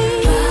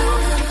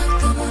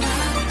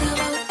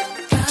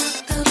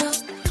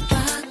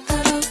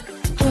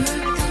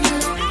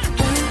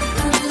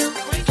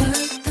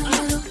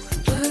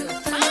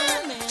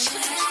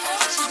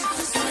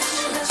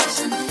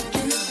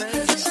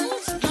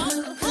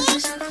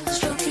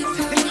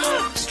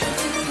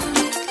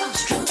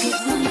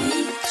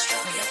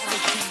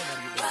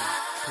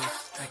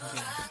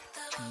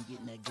 Ain't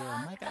getting that girl,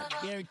 Mike. I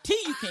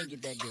guarantee you can't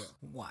get that girl.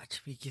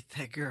 Watch me get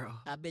that girl.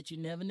 I bet you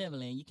never,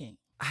 land. You can't.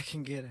 I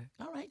can get her.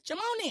 All right, come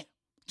on then.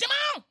 Come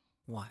on.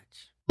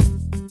 Watch.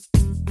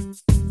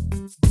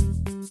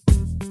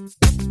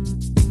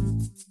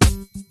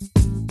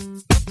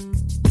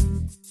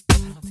 I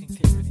don't think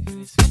they're ready for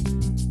this.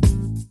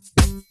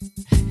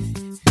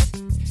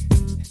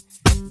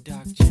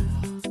 Dark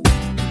child.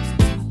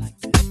 I like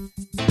that.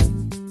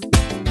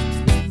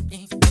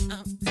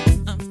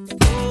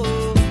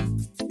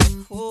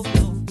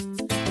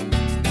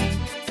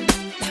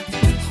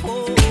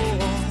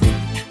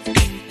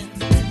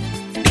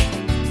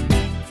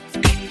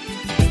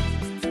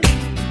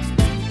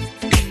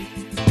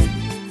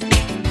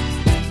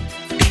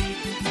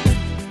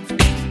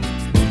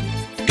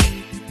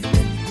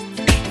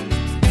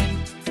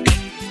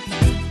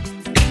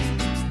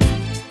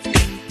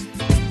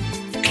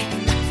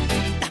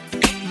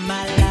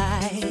 My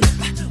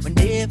life will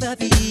never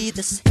be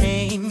the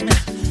same.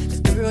 'Cause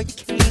girl, you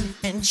came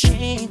and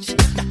changed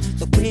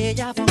the way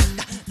I walk,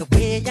 the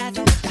way I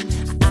talk.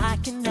 I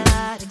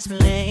cannot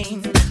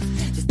explain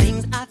the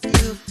things I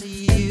feel for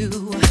you.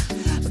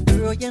 But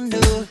girl, you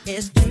know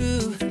it's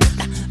true.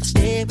 I'll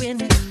stay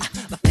with you,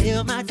 I'll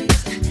feel my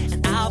dreams,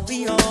 and I'll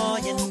be all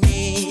you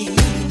need.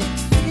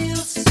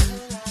 Feels so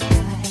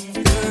right,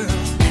 girl.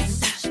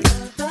 That's the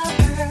bird.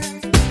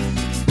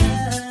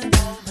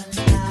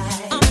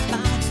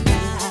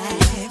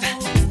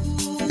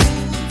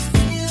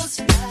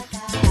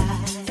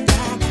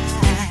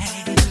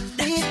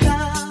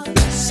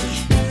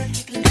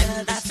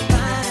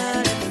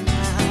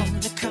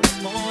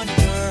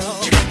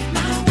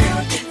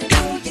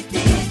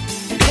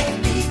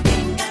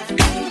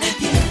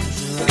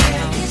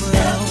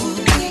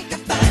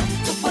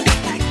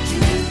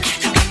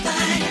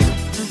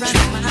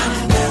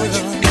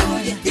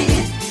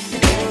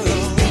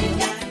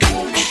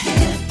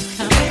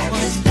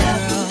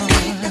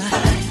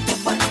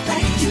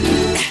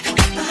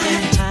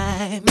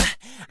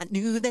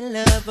 Knew that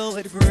love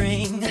would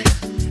bring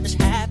this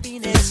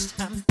happiness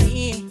to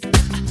me.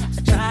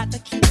 I tried to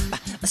keep my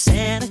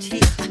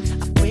sanity.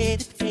 I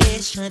waited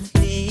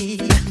patiently.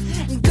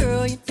 And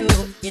girl, you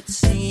know it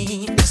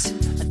seems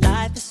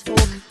life is so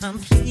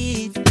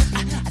complete.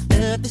 I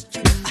love this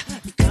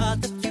truth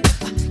because of you.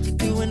 You're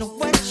doing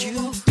what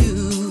you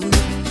do.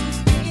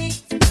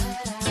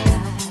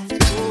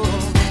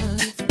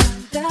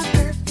 The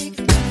perfect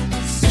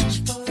love, search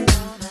for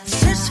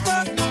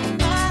all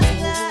my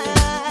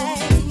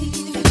life.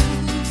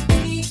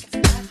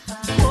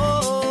 Oh,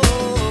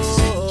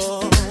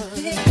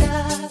 perfect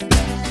love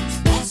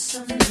that's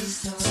awesome,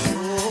 so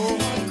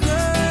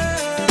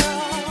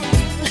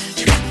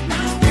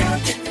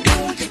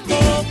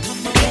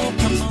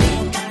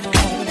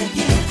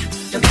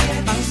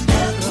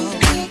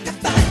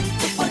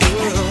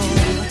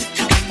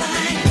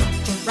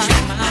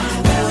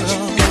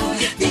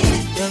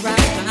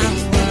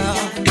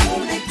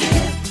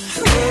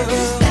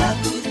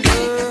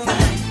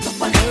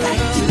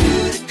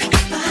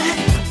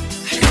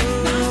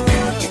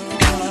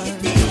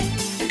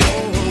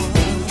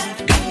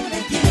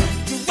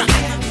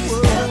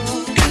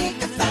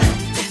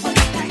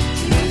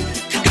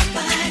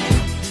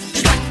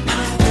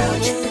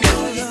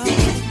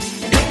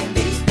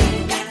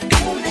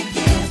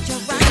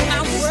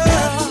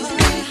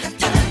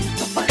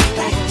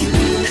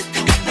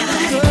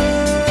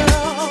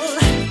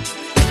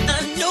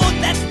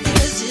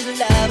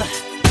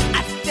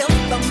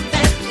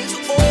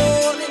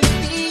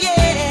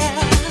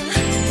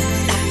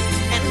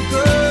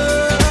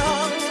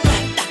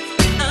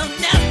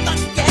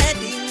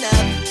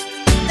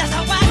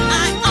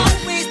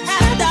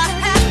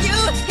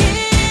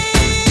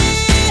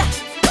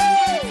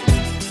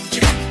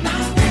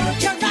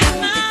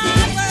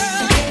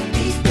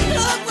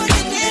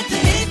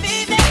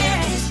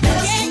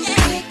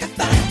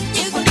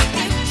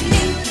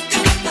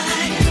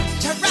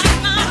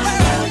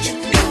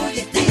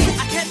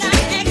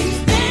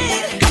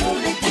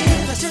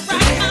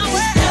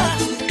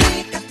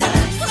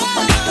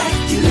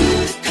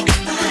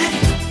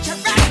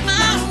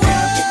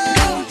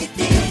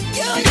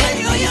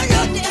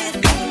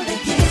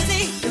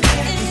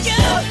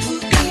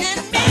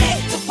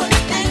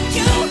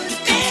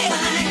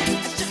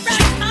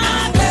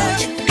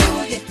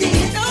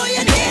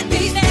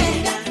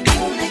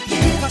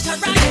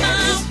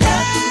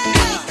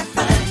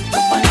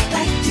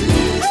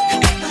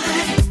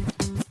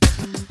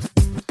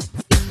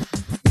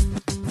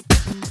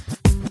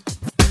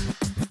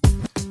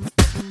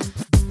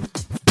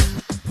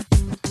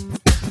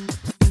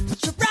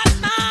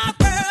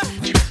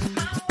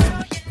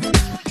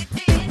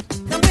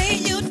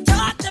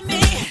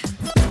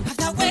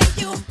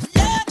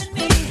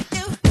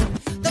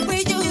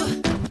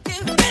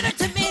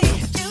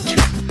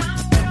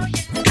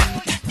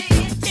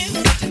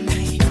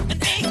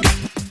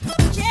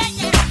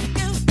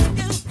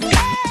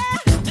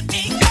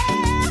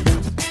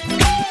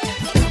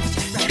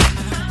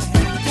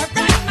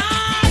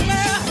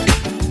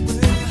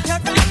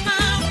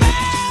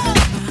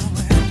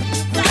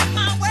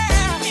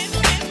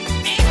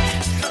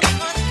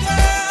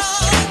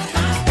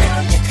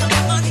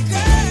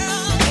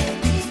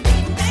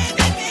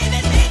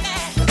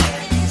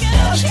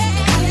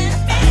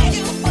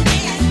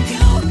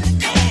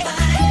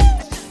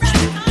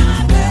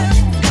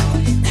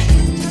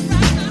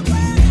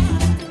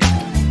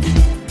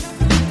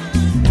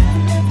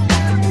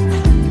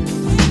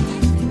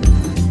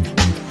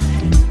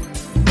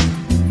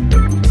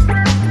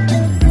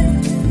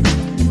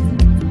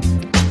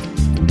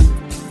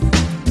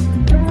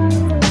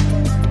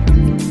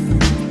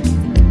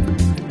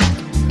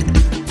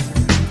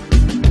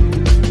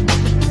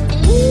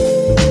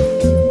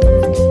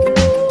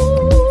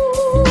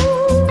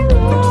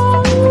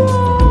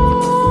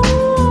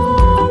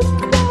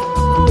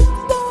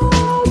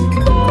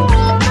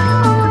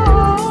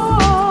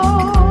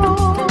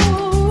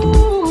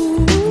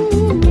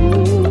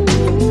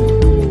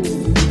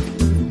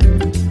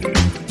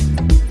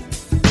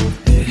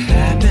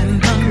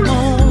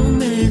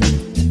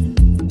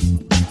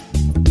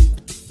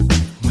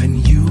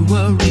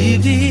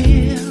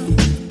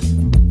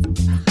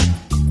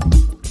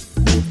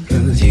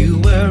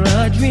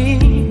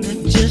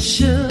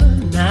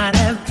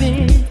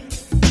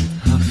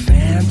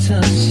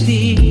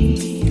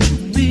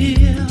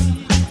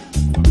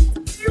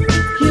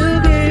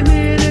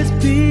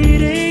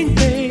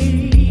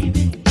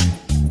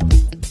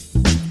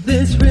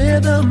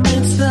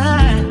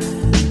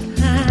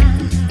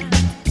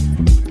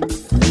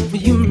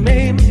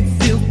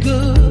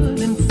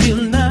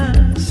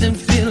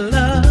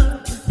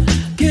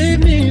Give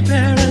me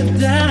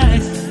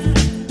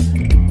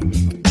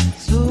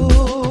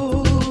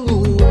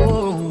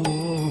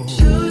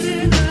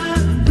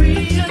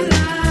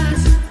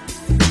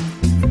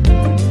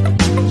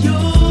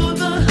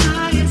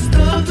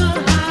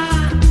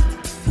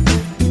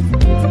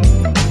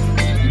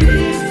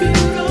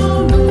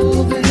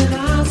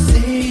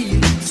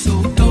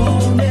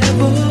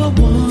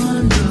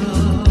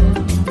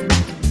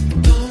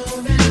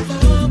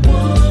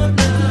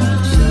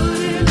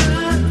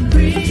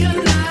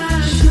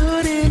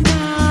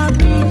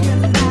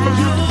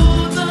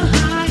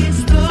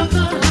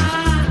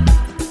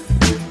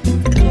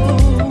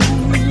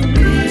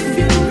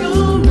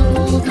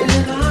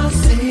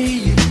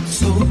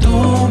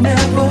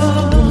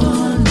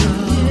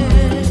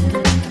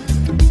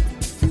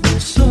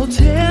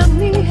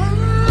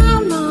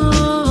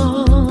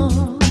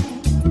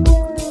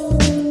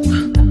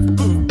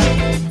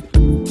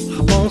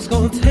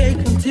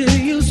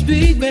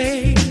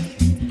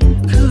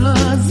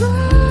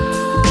desire.